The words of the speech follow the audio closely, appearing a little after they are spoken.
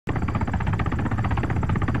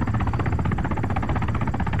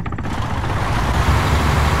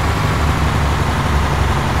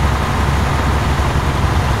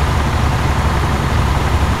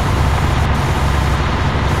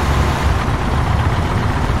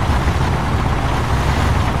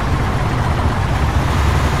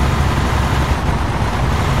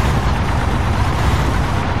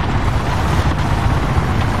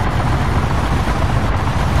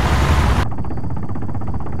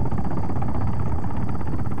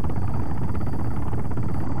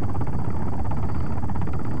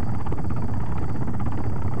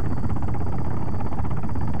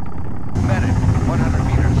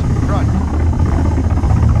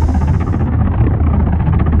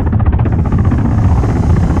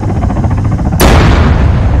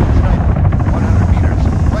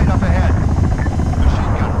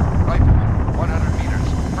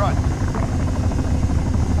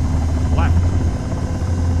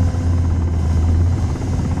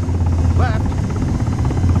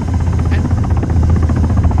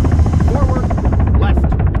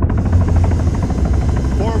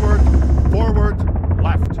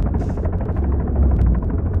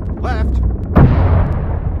Left.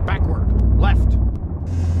 Backward. Left.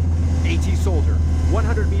 AT soldier.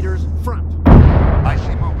 100 meters front. I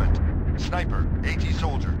see movement. Sniper. AT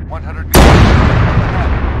soldier. 100 meters.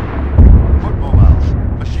 Ahead. Foot mobiles.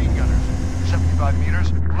 Machine gunners. 75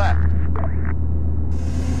 meters left.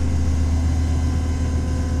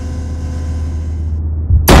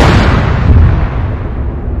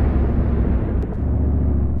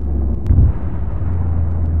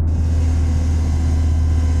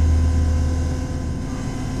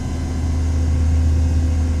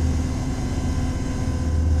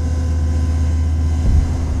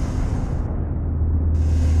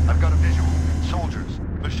 Got a visual. Soldiers.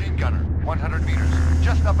 Machine gunner. 100 meters.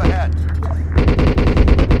 Just up ahead.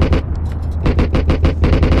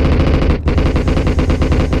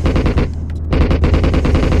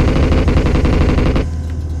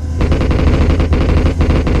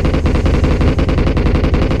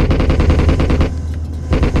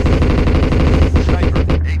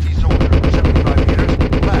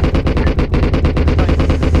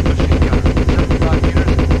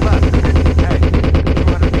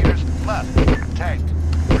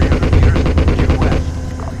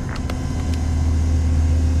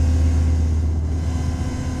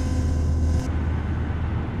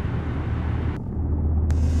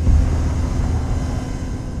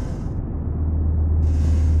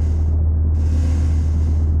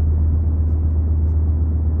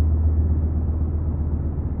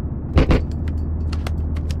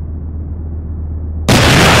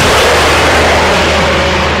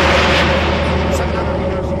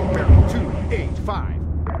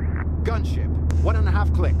 Gunship,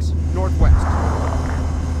 1.5 clicks, northwest.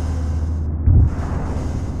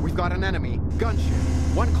 We've got an enemy.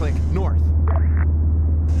 Gunship, 1 click north.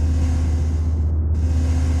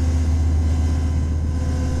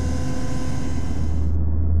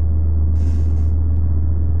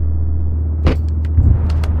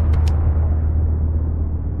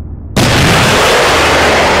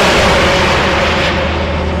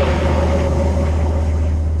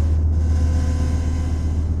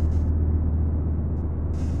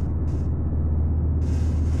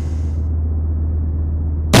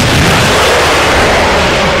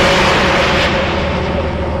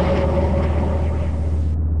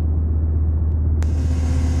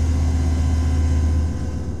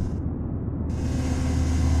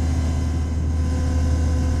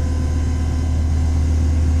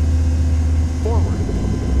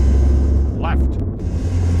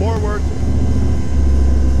 Forward.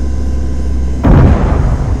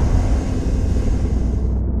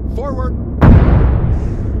 Forward.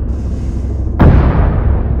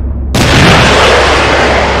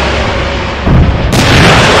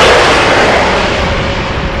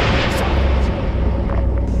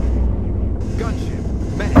 Gunship.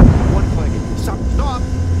 Medic. 1 click. Stop. Stop.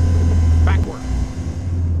 Backward.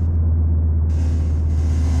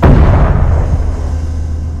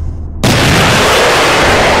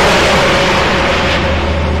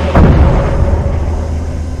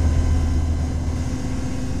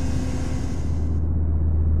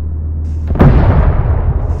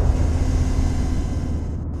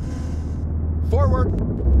 Forward.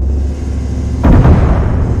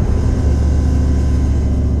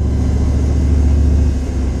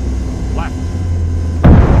 Left.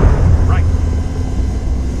 Right.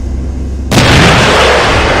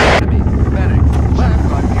 Enemy. Medic.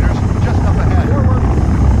 75 meters. Just up ahead. Forward.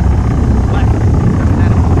 Left. There's an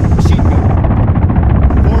enemy. Machine gun.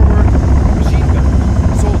 Forward. Machine gun.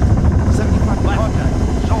 Soldier. 75 left. Contact.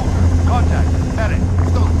 Soldier. Contact. Medic.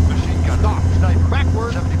 Stop. Machine gunner. Stop. Sniper.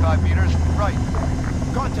 Backward. 75 meters right.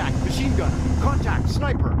 Contact. Machine gun. Contact.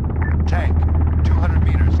 Sniper. Tank. 200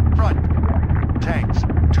 meters front. Tanks.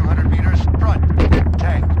 200 meters front.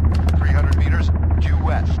 Tank. 300 meters due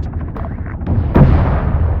west.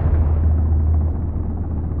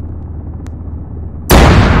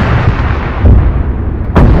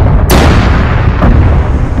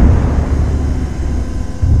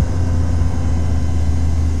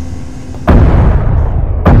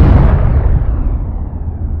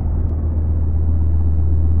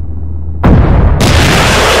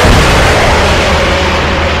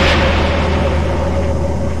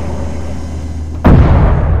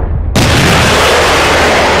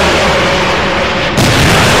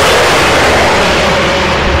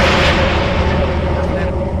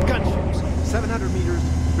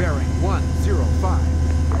 Bearing 105.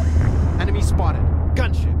 Enemy spotted.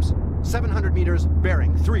 Gunships. 700 meters.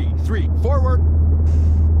 Bearing 33. Forward.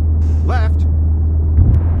 Left.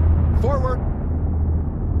 Forward.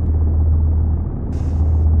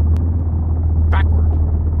 Backward.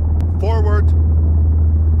 Forward.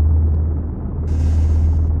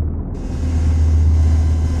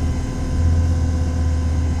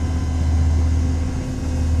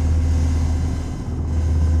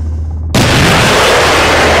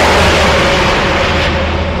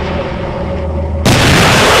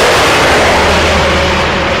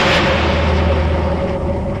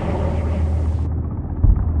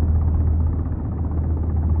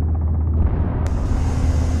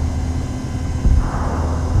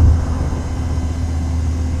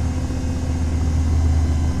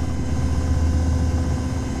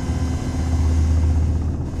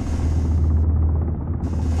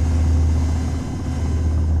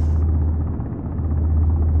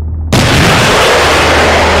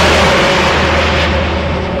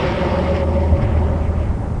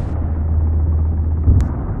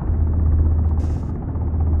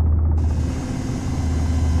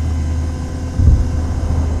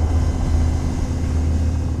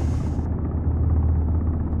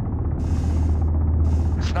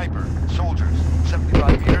 Sniper, soldiers,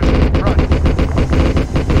 75 meters, front.